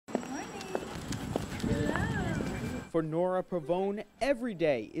For Nora Pavone, every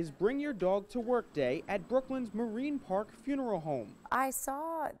day is Bring Your Dog to Work Day at Brooklyn's Marine Park Funeral Home. I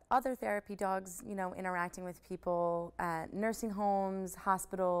saw other therapy dogs, interacting with people at nursing homes,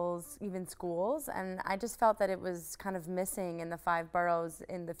 hospitals, even schools, and I just felt that it was kind of missing in the 5 boroughs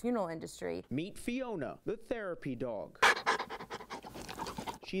in the funeral industry. Meet Fiona, the therapy dog.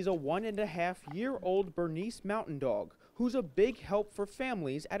 She's a 1.5-year-old Bernese mountain dog who's a big help for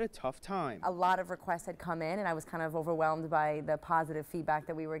families at a tough time. A lot of requests had come in, and I was kind of overwhelmed by the positive feedback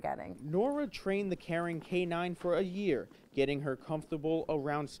that we were getting. Nora trained the caring canine for a year, getting her comfortable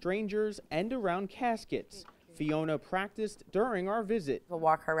around strangers and around caskets. Fiona practiced during our visit. We'll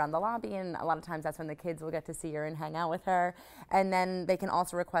walk her around the lobby, and a lot of times that's when the kids will get to see her and hang out with her. And then they can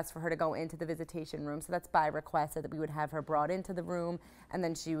also request for her to go into the visitation room. So that's by request, so that we would have her brought into the room, and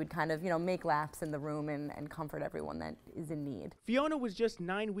then she would kind of, make laps in the room and comfort everyone that is in need. Fiona was just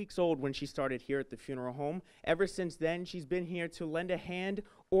 9 weeks old when she started here at the funeral home. Ever since then, she's been here to lend a hand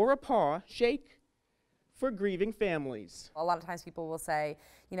or a paw shake for grieving families. A lot of times people will say,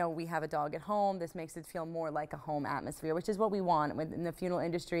 we have a dog at home, this makes it feel more like a home atmosphere, which is what we want. In the funeral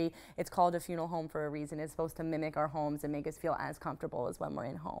industry, it's called a funeral home for a reason. It's supposed to mimic our homes and make us feel as comfortable as when we're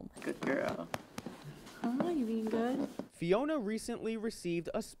in home. Good girl. Oh, you being good? Fiona recently received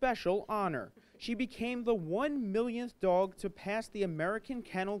a special honor. She became the 1 millionth dog to pass the American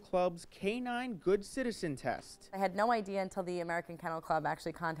Kennel Club's Canine Good Citizen test. I had no idea until the American Kennel Club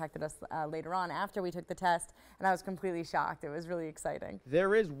actually contacted us later on after we took the test, and I was completely shocked. It was really exciting.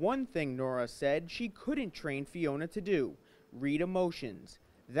 There is one thing Nora said she couldn't train Fiona to do: read emotions.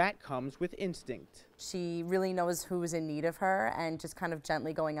 That comes with instinct. She really knows who's in need of her, and just kind of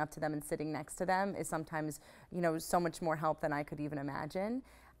gently going up to them and sitting next to them is sometimes, so much more help than I could even imagine.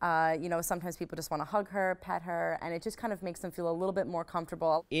 Sometimes people just want to hug her, pet her, and it just kind of makes them feel a little bit more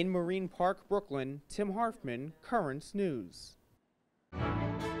comfortable. In Marine Park, Brooklyn, Tim Harfman, Currents News.